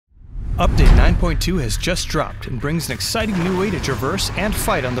Update 9.2 has just dropped and brings an exciting new way to traverse and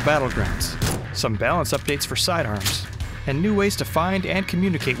fight on the battlegrounds, some balance updates for sidearms, and new ways to find and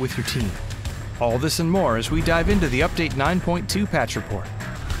communicate with your team. All this and more as we dive into the Update 9.2 patch report.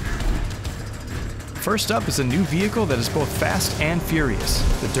 First up is a new vehicle that is both fast and furious.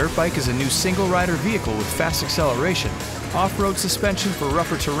 The dirt bike is a new single-rider vehicle with fast acceleration, off-road suspension for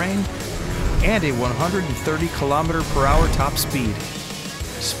rougher terrain, and a 130 km/h top speed.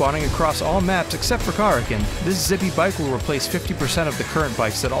 Spawning across all maps except for Karakin, this zippy bike will replace 50% of the current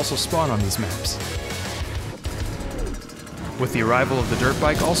bikes that also spawn on these maps. With the arrival of the dirt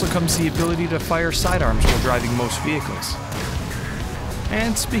bike also comes the ability to fire sidearms while driving most vehicles.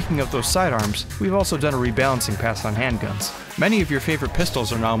 And speaking of those sidearms, we've also done a rebalancing pass on handguns. Many of your favorite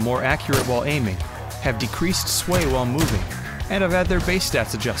pistols are now more accurate while aiming, have decreased sway while moving, and have had their base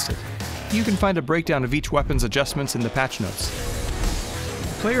stats adjusted. You can find a breakdown of each weapon's adjustments in the patch notes.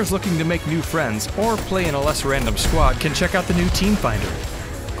 Players looking to make new friends or play in a less random squad can check out the new Team Finder.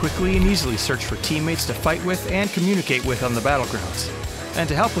 Quickly and easily search for teammates to fight with and communicate with on the battlegrounds. And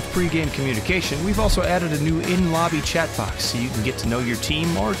to help with pre-game communication, we've also added a new in-lobby chat box so you can get to know your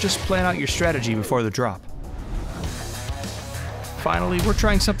team or just plan out your strategy before the drop. Finally, we're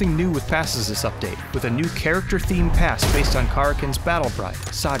trying something new with passes this update, with a new character-themed pass based on Karakin's battle bride,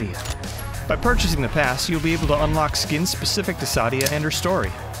 Sadia. By purchasing the pass, you'll be able to unlock skins specific to Sadia and her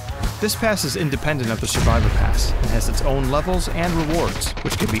story. This pass is independent of the Survivor Pass and has its own levels and rewards,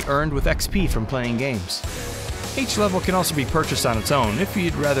 which can be earned with XP from playing games. Each level can also be purchased on its own if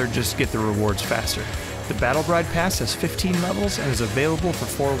you'd rather just get the rewards faster. The Battle Bride Pass has 15 levels and is available for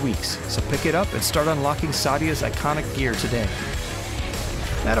 4 weeks, so pick it up and start unlocking Sadia's iconic gear today.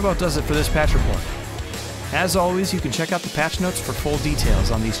 That about does it for this patch report. As always, you can check out the patch notes for full details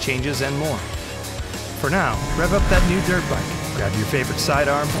on these changes and more. For now, rev up that new dirt bike, grab your favorite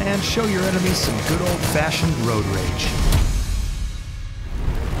sidearm, and show your enemies some good old-fashioned road rage.